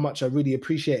 how much I really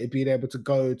appreciated being able to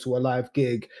go to a live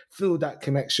gig, feel that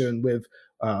connection with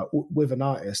an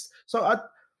artist. So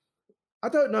I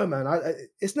don't know, man.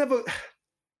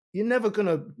 You're never going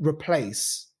to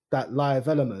replace that live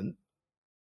element.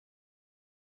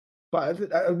 But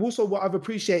also what I've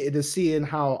appreciated is seeing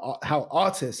how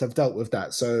artists have dealt with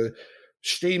that. So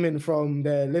streaming from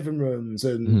their living rooms,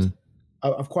 and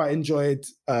I've quite enjoyed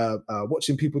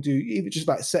watching people do even just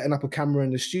like setting up a camera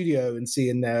in the studio and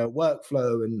seeing their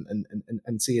workflow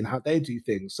and seeing how they do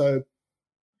things. So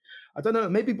I don't know,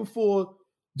 maybe before,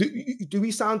 do we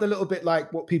sound a little bit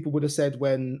like what people would have said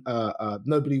when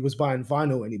nobody was buying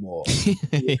vinyl anymore?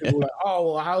 People were like,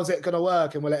 oh, well, how's it going to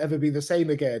work? And will it ever be the same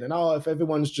again? And if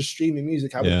everyone's just streaming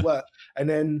music, how would it work? And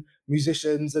then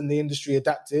musicians and the industry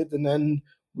adapted, and then,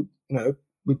 now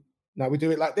we do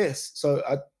it like this. So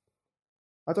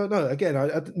I don't know. Again,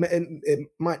 it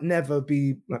might never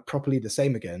be like properly the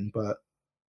same again, but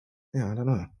yeah, I don't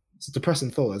know. It's a depressing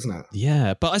thought, isn't it?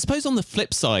 Yeah, but I suppose on the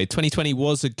flip side, 2020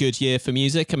 was a good year for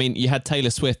music. I mean, you had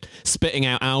Taylor Swift spitting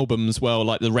out albums, well,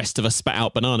 like the rest of us spat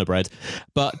out banana bread.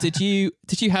 But did you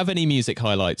have any music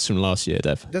highlights from last year,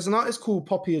 Dev? There's an artist called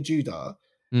Poppy Ajuda,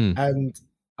 and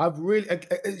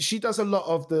she does a lot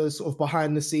of the sort of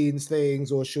behind the scenes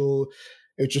things, or she'll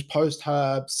just post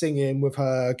her singing with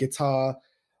her guitar.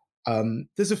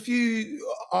 There's a few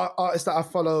artists that I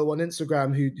follow on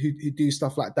Instagram who do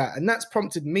stuff like that, and that's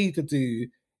prompted me to do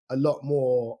a lot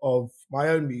more of my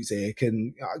own music.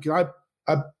 And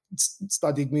I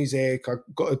studied music, I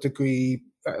got a degree,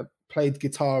 played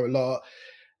guitar a lot,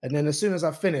 and then as soon as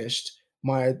I finished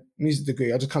my music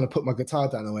degree, I just kind of put my guitar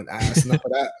down and went, that's enough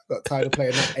of that. Got tired of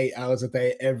playing that 8 hours a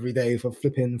day every day for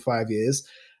flipping 5 years.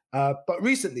 But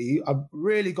recently, I've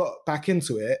really got back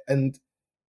into it, and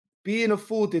being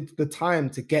afforded the time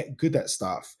to get good at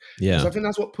stuff. Yeah. Because I think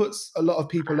that's what puts a lot of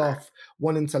people off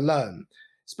wanting to learn,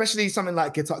 especially something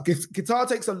like guitar. Guitar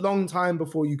takes a long time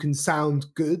before you can sound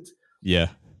good. Yeah.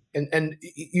 And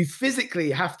you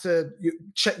physically have to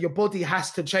check, your body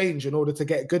has to change in order to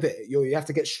get good at it. You have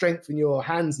to get strength in your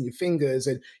hands and your fingers,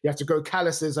 and you have to grow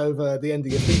calluses over the end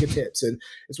of your fingertips. And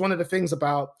it's one of the things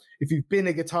about, if you've been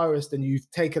a guitarist and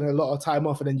you've taken a lot of time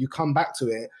off and then you come back to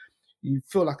it, you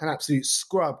feel like an absolute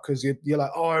scrub, because you're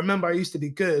like, oh, I remember I used to be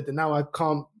good and now I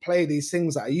can't play these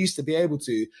things that I used to be able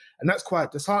to. And that's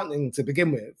quite disheartening to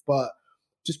begin with. But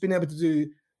just being able to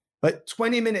do like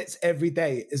 20 minutes every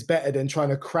day is better than trying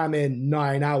to cram in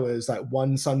 9 hours, like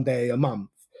one Sunday a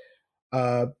month.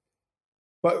 But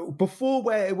before,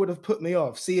 where it would have put me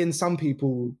off, seeing some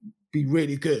people be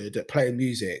really good at playing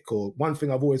music, or one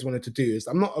thing I've always wanted to do is,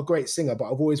 I'm not a great singer, but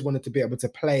I've always wanted to be able to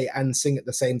play and sing at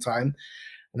the same time.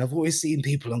 And I've always seen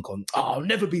people and gone, oh, I'll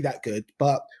never be that good.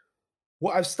 But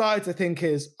what I've started to think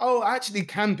is, oh, I actually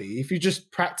can be, if you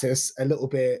just practice a little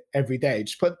bit every day.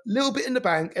 Just put a little bit in the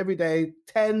bank every day,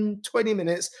 10, 20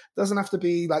 minutes. Doesn't have to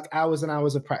be like hours and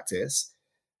hours of practice.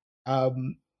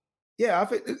 Yeah, I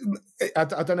think I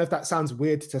don't know if that sounds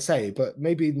weird to say, but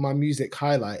maybe my music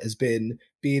highlight has been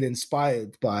being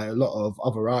inspired by a lot of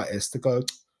other artists to go,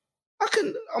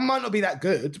 I might not be that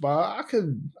good, but I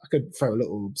could throw a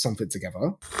little something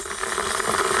together.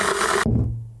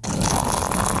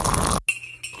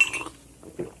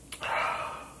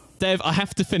 Dev, I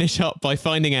have to finish up by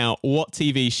finding out what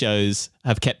TV shows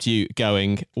have kept you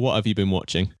going. What have you been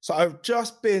watching? So I've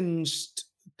just binged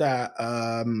that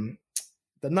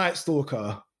The Night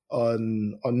Stalker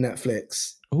on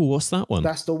Netflix. Oh, what's that one?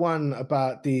 That's the one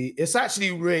about it's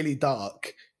actually really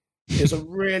dark. It's a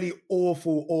really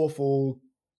awful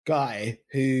guy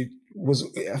who was,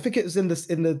 I think it was in the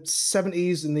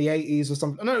 70s and the 80s or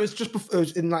something. No, it was just before, it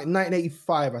was in like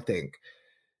 1985, I think.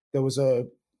 There was a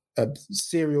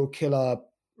serial killer,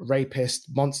 rapist,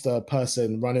 monster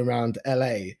person running around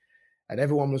LA, and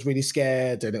everyone was really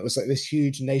scared, and it was like this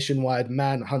huge nationwide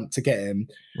manhunt to get him.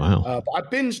 Wow. But I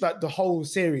binged like the whole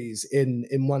series in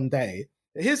one day.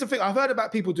 Here's the thing, I've heard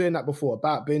about people doing that before,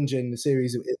 about binging the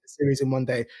series in one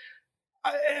day.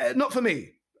 Not for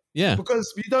me. Yeah.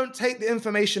 Because you don't take the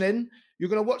information in, you're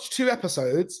going to watch 2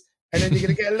 episodes, and then you're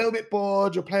going to get a little bit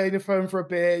bored, you're playing your phone for a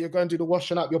bit, you're going to do the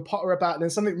washing up, you'll potter about, and then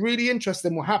something really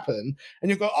interesting will happen, and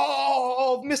you go,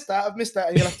 I've missed that,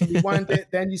 and you'll have to rewind it,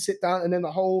 then you sit down, and then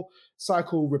the whole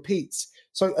cycle repeats.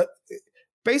 So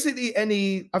basically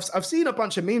I've seen a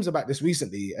bunch of memes about this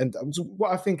recently, and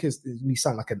what I think is me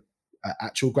sound like an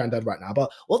actual granddad right now, but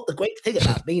what the great thing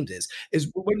about memes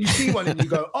is when you see one and you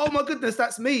go, oh my goodness,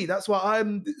 that's me, that's what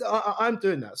I'm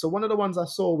doing that. So one of the ones I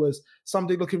saw was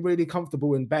somebody looking really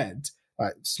comfortable in bed,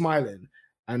 like smiling,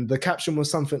 and the caption was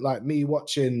something like me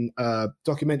watching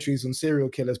documentaries on serial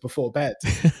killers before bed.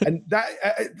 And that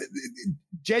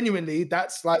genuinely,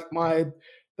 that's like my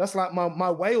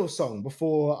whale song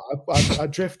before I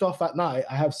drift off at night.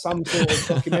 I have some sort of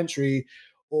documentary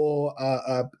or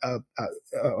a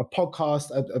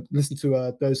podcast. I listen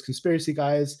to those conspiracy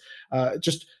guys,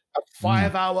 just a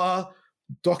 5-hour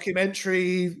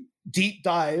documentary deep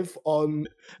dive on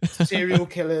serial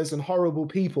killers and horrible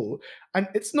people. And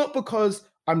it's not because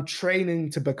I'm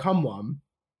training to become one.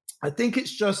 I think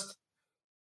it's just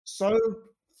so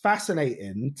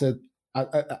fascinating to,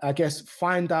 I guess,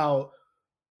 find out,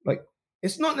 like,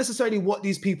 it's not necessarily what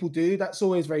these people do. That's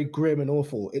always very grim and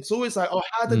awful. It's always like, oh,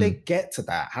 how did they get to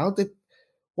that?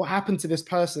 What happened to this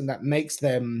person that makes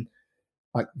them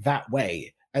like that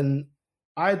way? And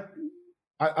I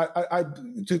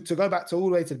to go back to all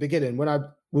the way to the beginning, when I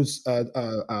was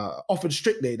offered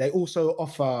Strictly, they also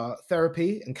offer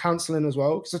therapy and counseling as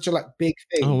well. Such a like big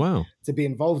thing to be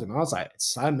involved in. I was like,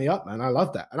 sign me up, man. I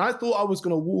love that. And I thought I was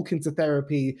going to walk into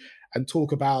therapy and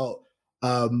talk about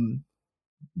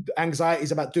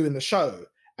anxieties about doing the show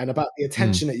and about the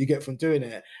attention that you get from doing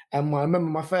it. And I remember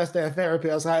my first day of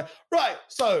therapy, I was like, right,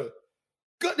 so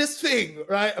got this thing,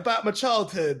 right, about my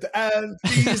childhood and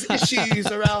these issues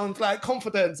around like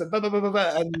confidence and blah, blah, blah, blah,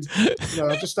 blah. And, you know,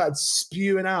 I just started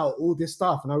spewing out all this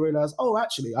stuff. And I realized, oh,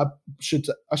 actually, I should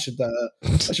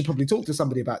probably talk to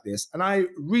somebody about this. And I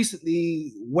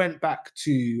recently went back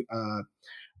to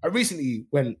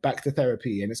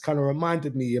therapy, and it's kind of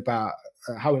reminded me about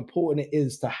how important it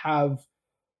is to have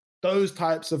those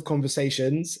types of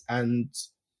conversations, and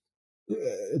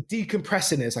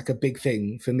decompressing is like a big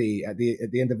thing for me at the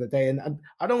end of the day. And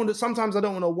sometimes I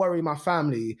don't want to worry my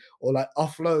family or like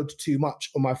offload too much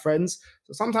on my friends.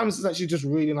 So sometimes it's actually just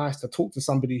really nice to talk to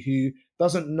somebody who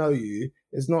doesn't know you,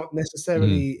 is not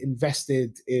necessarily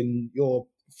invested in your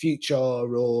future,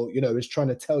 or, you know, is trying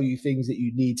to tell you things that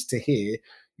you need to hear.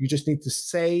 You just need to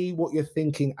say what you're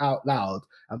thinking out loud.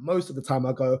 And most of the time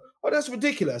I go, oh, that's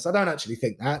ridiculous. I don't actually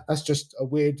think that. That's just a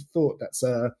weird thought that's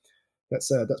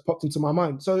popped into my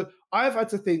mind. So I've had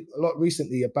to think a lot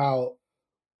recently about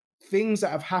things that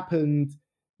have happened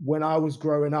when I was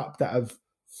growing up that have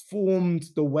formed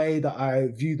the way that I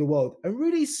view the world, and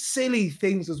really silly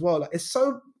things as well. Like, it's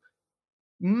so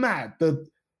mad. The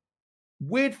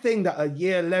weird thing that a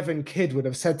year 11 kid would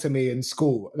have said to me in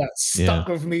school that stuck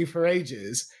with me for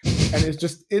ages, and it's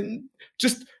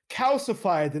just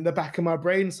calcified in the back of my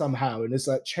brain somehow, and it's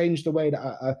like changed the way that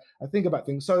I think about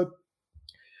things. So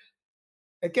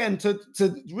again, to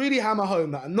really hammer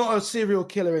home that I'm not a serial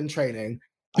killer in training,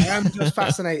 I am just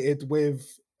fascinated with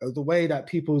the way that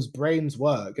people's brains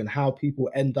work and how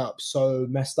people end up so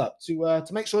messed up, to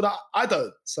make sure that I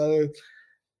don't. So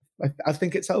I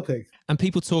think it's helping. And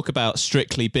people talk about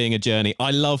Strictly being a journey.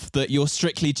 I love that your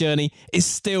Strictly journey is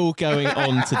still going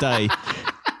on today.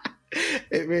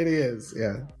 It really is,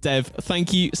 yeah. Dev,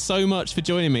 thank you so much for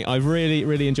joining me. I really,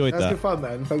 really enjoyed that. That's good fun,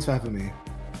 man. Thanks for having me.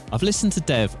 I've listened to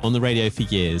Dev on the radio for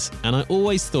years, and I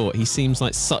always thought he seems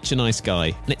like such a nice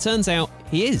guy. And it turns out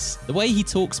he is. The way he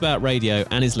talks about radio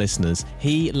and his listeners,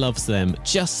 he loves them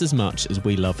just as much as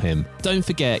we love him. Don't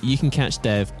forget, you can catch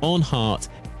Dev on Heart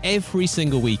every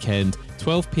single weekend,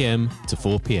 12 p.m. to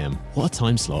 4 p.m. What a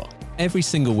time slot. Every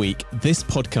single week, this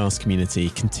podcast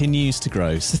community continues to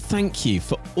grow. So thank you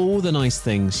for all the nice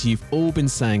things you've all been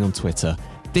saying on Twitter.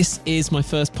 This is my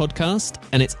first podcast,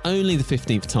 and it's only the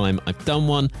 15th time I've done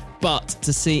one, but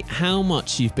to see how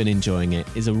much you've been enjoying it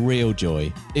is a real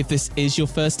joy. If this is your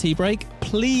first tea break,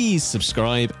 please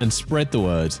subscribe and spread the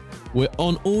word. We're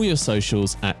on all your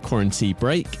socials at Quarantine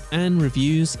Break, and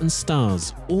reviews and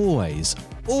stars always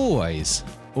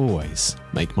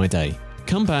make my day.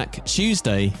 Come back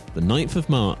Tuesday, the 9th of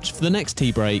March, for the next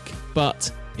tea break,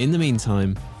 but in the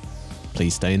meantime,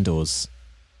 please stay indoors.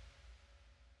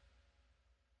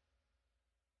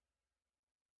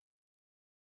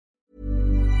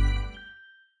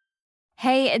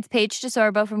 Hey, it's Paige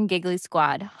DeSorbo from Giggly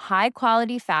Squad. High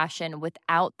quality fashion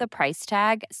without the price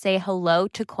tag. Say hello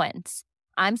to Quince.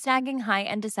 I'm snagging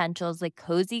high-end essentials like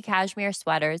cozy cashmere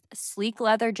sweaters, sleek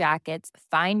leather jackets,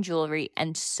 fine jewelry,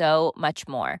 and so much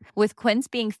more. With Quince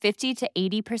being 50 to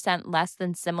 80% less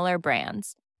than similar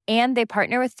brands. And they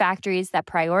partner with factories that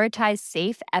prioritize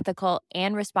safe, ethical,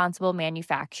 and responsible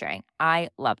manufacturing. I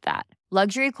love that.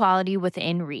 Luxury quality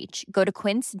within reach. Go to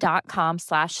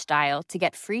quince.com/style to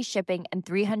get free shipping and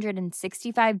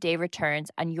 365-day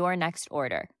returns on your next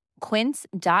order.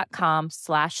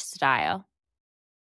 Quince.com/style.